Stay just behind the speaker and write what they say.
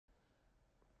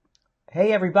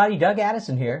Hey everybody, Doug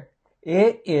Addison here.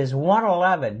 It is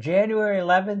 111, January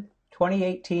 11th,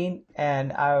 2018,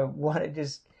 and I want to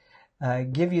just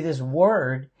give you this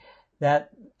word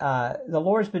that the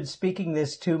Lord's been speaking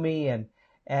this to me,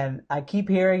 and I keep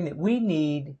hearing that we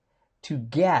need to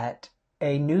get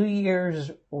a New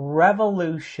Year's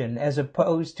revolution as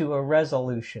opposed to a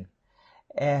resolution.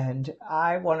 And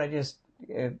I want to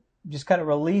just kind of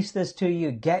release this to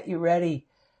you, get you ready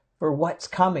for what's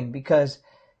coming, because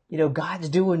God's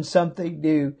doing something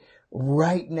new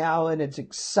right now, and it's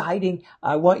exciting.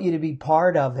 I want you to be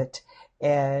part of it.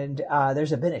 And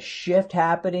there's been a shift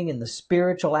happening in the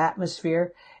spiritual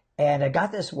atmosphere. And I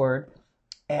got this word,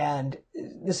 and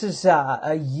this is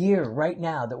a year right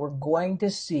now that we're going to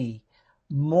see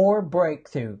more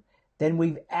breakthrough than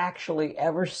we've actually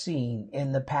ever seen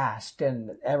in the past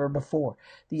and ever before.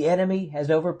 The enemy has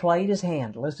overplayed his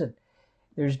hand. Listen,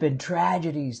 there's been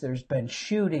tragedies, there's been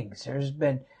shootings, there's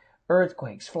been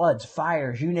earthquakes, floods,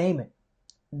 fires, you name it.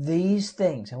 These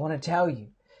things, I want to tell you,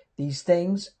 these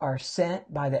things are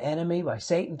sent by the enemy, by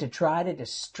Satan, to try to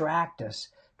distract us,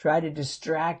 try to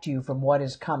distract you from what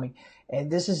is coming.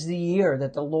 And this is the year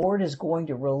that the Lord is going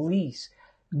to release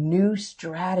new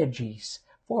strategies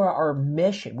for our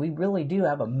mission. We really do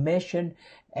have a mission,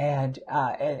 and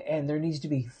there needs to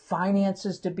be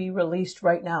finances to be released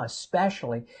right now,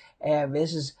 especially. And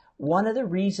this is one of the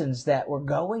reasons that we're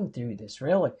going through this,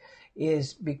 really,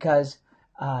 is because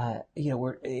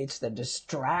it's the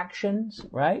distractions,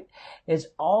 right? It's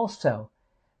also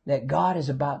that God is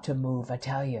about to move. I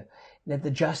tell you that the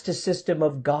justice system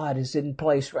of God is in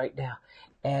place right now,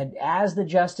 and as the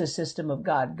justice system of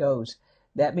God goes,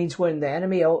 that means when the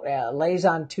enemy lays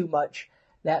on too much,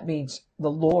 that means the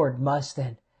Lord must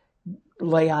then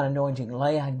lay on anointing,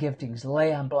 lay on giftings,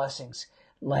 lay on blessings,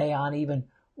 lay on even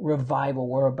revival.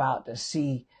 We're about to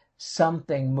see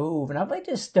something move. And I'd like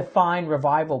to just define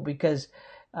revival, because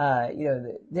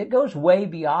it goes way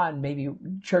beyond maybe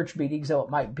church meetings, though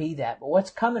it might be that. But what's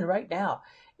coming right now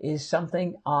is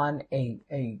something on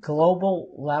a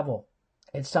global level.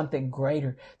 It's something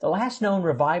greater. The last known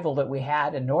revival that we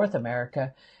had in North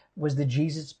America was the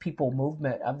Jesus People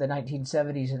movement of the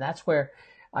 1970s. And that's where,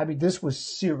 this was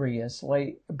serious.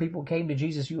 Like, people came to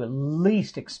Jesus you at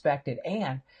least expected.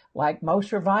 And like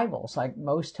most revivals, like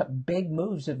most big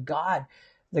moves of God,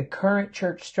 the current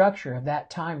church structure of that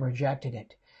time rejected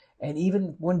it. And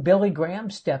even when Billy Graham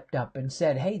stepped up and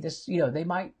said, hey, this, they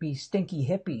might be stinky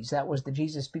hippies. That was the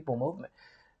Jesus People movement,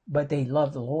 but they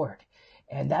love the Lord.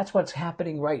 And that's what's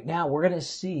happening right now. We're going to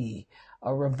see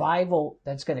a revival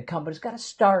that's going to come, but it's got to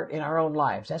start in our own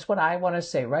lives. That's what I want to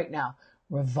say right now.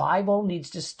 Revival needs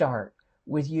to start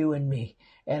with you and me.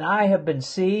 And I have been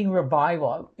seeing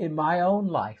revival in my own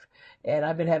life. And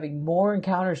I've been having more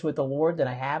encounters with the Lord than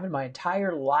I have in my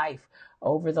entire life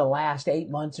over the last 8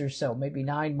 months or so, maybe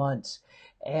 9 months.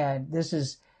 And this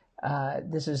is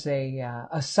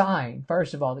a sign,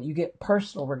 first of all, that you get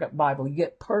personal revival, you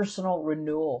get personal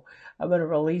renewal. I'm going to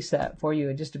release that for you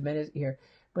in just a minute here.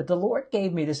 But the Lord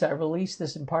gave me this. I released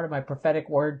this in part of my prophetic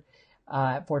word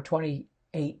for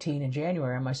 2018 in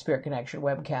January on my Spirit Connection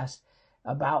webcast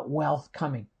about wealth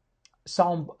coming.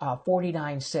 Psalm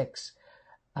 49:6.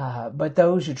 But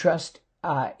those who trust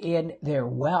in their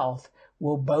wealth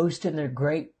will boast in their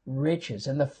great riches,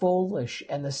 and the foolish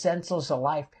and the senseless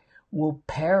alike will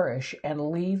perish and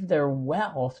leave their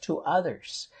wealth to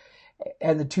others.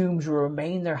 And the tombs will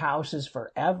remain their houses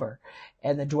forever,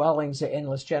 and the dwellings of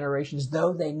endless generations,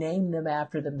 though they name them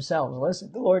after themselves.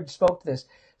 Listen, the Lord spoke this,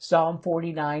 Psalm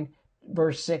 49,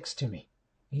 verse 6 to me.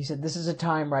 He said, this is a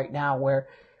time right now where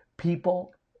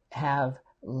people have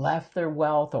left their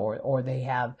wealth, or they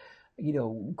have,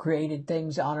 created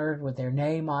things on earth with their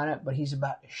name on it, but he's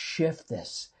about to shift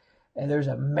this. And there's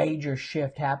a major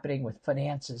shift happening with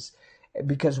finances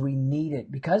because we need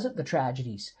it. Because of the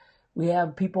tragedies, we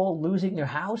have people losing their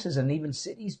houses and even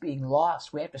cities being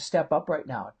lost. We have to step up right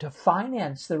now to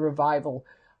finance the revival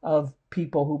of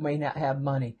people who may not have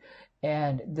money.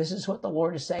 And this is what the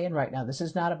Lord is saying right now. This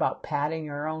is not about padding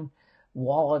our own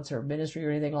wallets or ministry or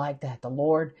anything like that. The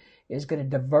Lord is going to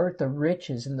divert the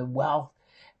riches and the wealth,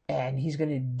 and he's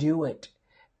going to do it.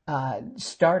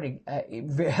 Starting,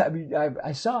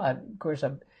 I saw it, of course,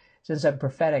 since I'm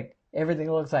prophetic,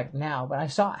 everything looks like now, but I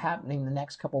saw it happening the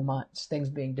next couple months, things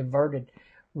being diverted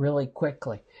really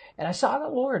quickly. And I saw the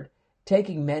Lord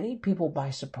taking many people by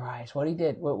surprise. What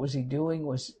was he doing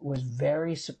was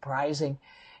very surprising.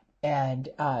 And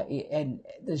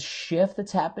the shift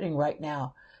that's happening right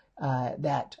now,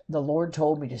 that the Lord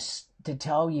told me to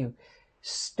tell you,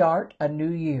 Start a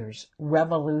New Year's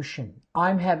revolution.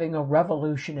 I'm having a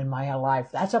revolution in my life.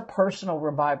 That's a personal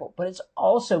revival, but it's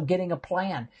also getting a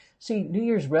plan. See, New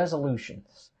Year's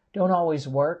resolutions don't always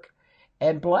work.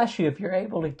 And bless you if you're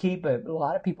able to keep it. A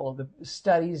lot of people, the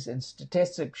studies and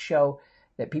statistics show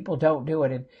that people don't do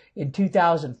it. In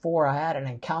 2004, I had an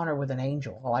encounter with an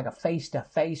angel, like a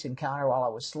face-to-face encounter while I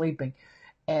was sleeping,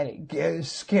 and it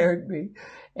scared me.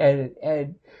 And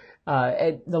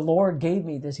the Lord gave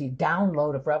me this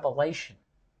download of revelation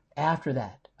after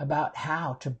that about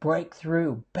how to break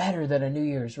through better than a New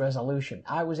Year's resolution.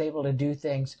 I was able to do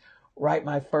things, write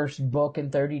my first book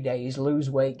in 30 days, lose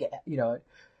weight,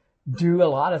 do a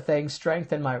lot of things,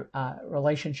 strengthen my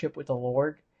relationship with the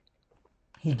Lord.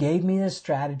 He gave me this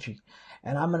strategy,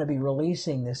 and I'm going to be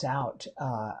releasing this out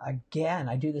again.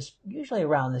 I do this usually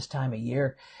around this time of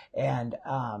year, and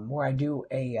where I do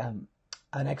an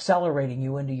accelerating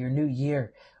you into your new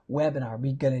year webinar.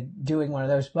 We're going to doing one of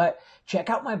those. But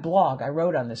check out my blog. I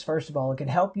wrote on this. First of all, it can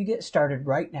help you get started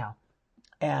right now,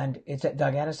 and it's at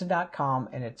dougaddison.com,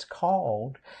 and it's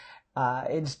called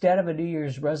instead of a New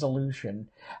Year's resolution,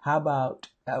 how about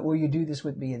will you do this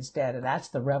with me instead? And that's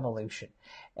the revolution.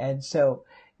 And so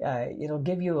it'll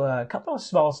give you a couple of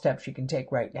small steps you can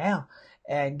take right now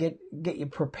and get you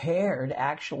prepared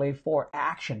actually for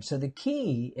action. So the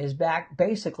key is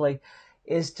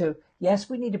yes,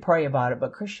 we need to pray about it,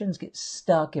 but Christians get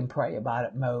stuck in pray about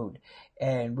it mode.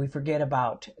 And we forget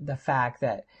about the fact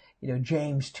that,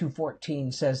 James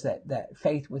 2:14 says that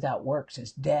faith without works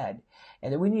is dead.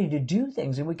 And that we need to do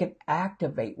things, and we can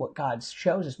activate what God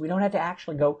shows us. We don't have to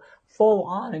actually go full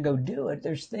on and go do it.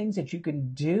 There's things that you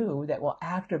can do that will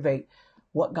activate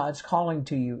what God's calling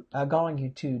you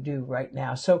to do right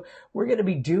now. So we're going to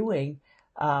be doing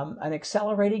an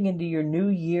Accelerating into Your New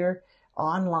Year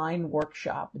online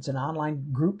workshop. It's an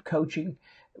online group coaching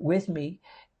with me,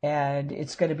 and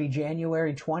it's going to be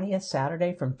January 20th,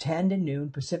 Saturday from 10 to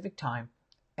noon Pacific time.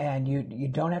 And you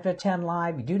don't have to attend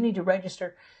live. You do need to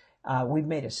register. We've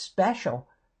made a special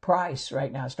price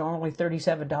right now. It's normally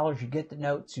 $37. You get the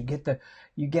notes, you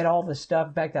get all the stuff.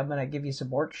 In fact, I'm going to give you some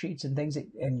worksheets and things,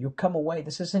 and you'll come away.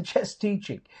 This isn't just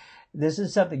teaching. This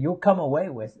is something you'll come away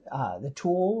with, the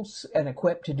tools and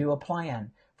equipped to do a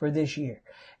plan for this year.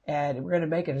 And we're going to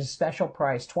make it a special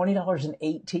price,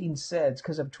 $20.18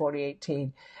 because of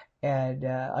 2018. And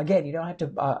again, you don't have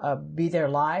to be there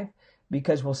live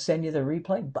because we'll send you the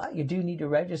replay, but you do need to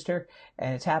register,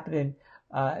 and it's happening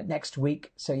next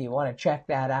week. So you want to check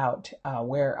that out,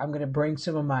 where I'm going to bring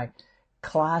some of my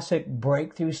classic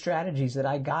breakthrough strategies that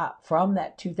I got from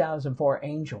that 2004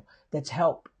 angel that's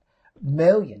helped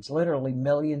millions, literally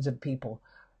millions of people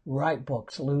write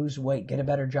books, lose weight, get a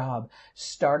better job,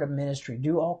 start a ministry,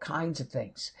 do all kinds of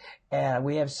things. And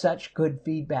we have such good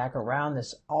feedback around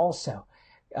this also.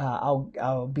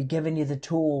 I'll be giving you the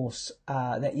tools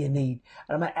that you need.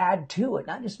 And I'm going to add to it,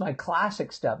 not just my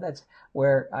classic stuff. That's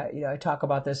where I talk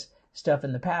about this stuff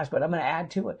in the past, but I'm going to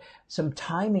add to it some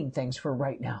timing things for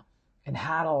right now and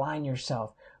how to align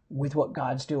yourself with what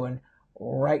God's doing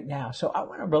right now. So I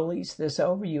want to release this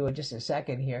over you in just a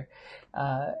second here.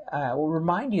 I will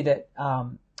remind you that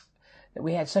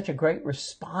we had such a great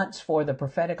response for the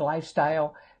prophetic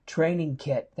lifestyle training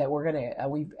kit that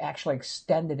we've actually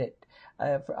extended it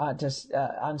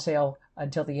on sale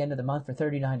until the end of the month for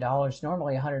 $39.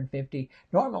 Normally $150.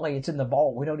 Normally it's in the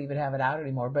vault. We don't even have it out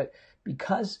anymore. But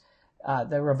because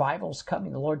the revival's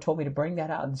coming, the Lord told me to bring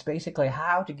that out. And it's basically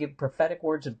how to give prophetic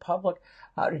words in public,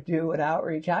 how to do an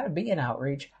outreach, how to be an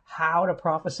outreach, how to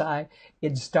prophesy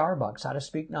in Starbucks, how to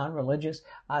speak non-religious,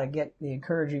 how to get the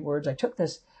encouraging words. I took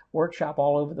this workshop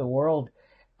all over the world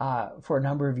for a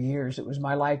number of years. It was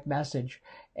my life message.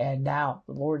 And now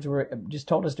the Lord's just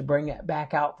told us to bring it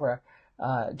back out for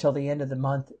till the end of the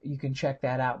month. You can check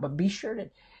that out. But be sure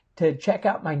to check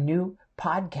out my new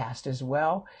podcast as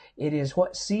well. It is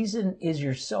What Season Is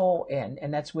Your Soul In?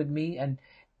 And that's with me and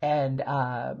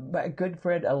my good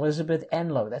friend Elizabeth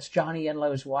Enlow. That's Johnny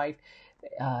Enlow's wife.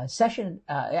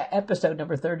 Episode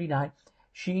number 39.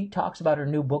 She talks about her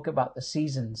new book about the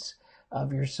seasons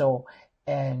of your soul.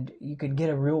 And you can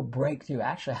get a real breakthrough,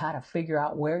 actually, how to figure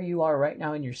out where you are right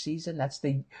now in your season. That's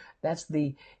the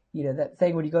that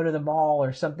thing when you go to the mall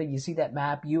or something, you see that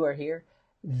map, you are here.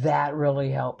 That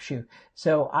really helps you.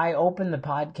 So I open the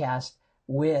podcast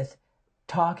with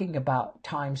talking about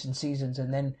times and seasons,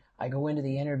 and then I go into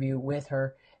the interview with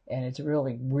her, and it's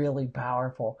really, really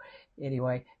powerful.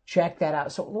 Anyway, check that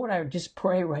out. So Lord, I just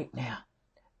pray right now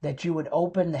that you would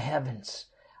open the heavens.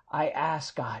 I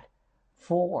ask God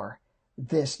for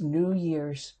this New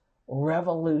Year's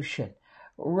revolution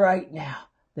right now,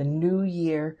 the New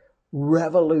Year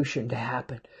revolution to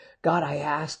happen. God, I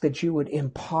ask that you would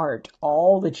impart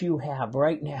all that you have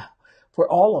right now for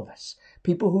all of us.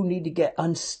 People who need to get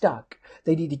unstuck.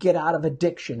 They need to get out of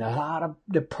addiction, out of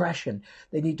depression.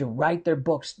 They need to write their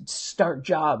books, start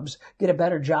jobs, get a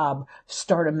better job,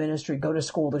 start a ministry, go to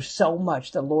school. There's so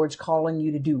much the Lord's calling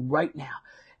you to do right now.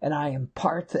 And I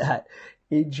impart that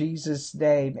in Jesus'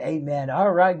 name. Amen.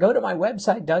 All right. Go to my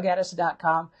website,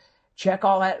 DougAddison.com. Check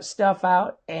all that stuff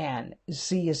out and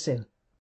see you soon.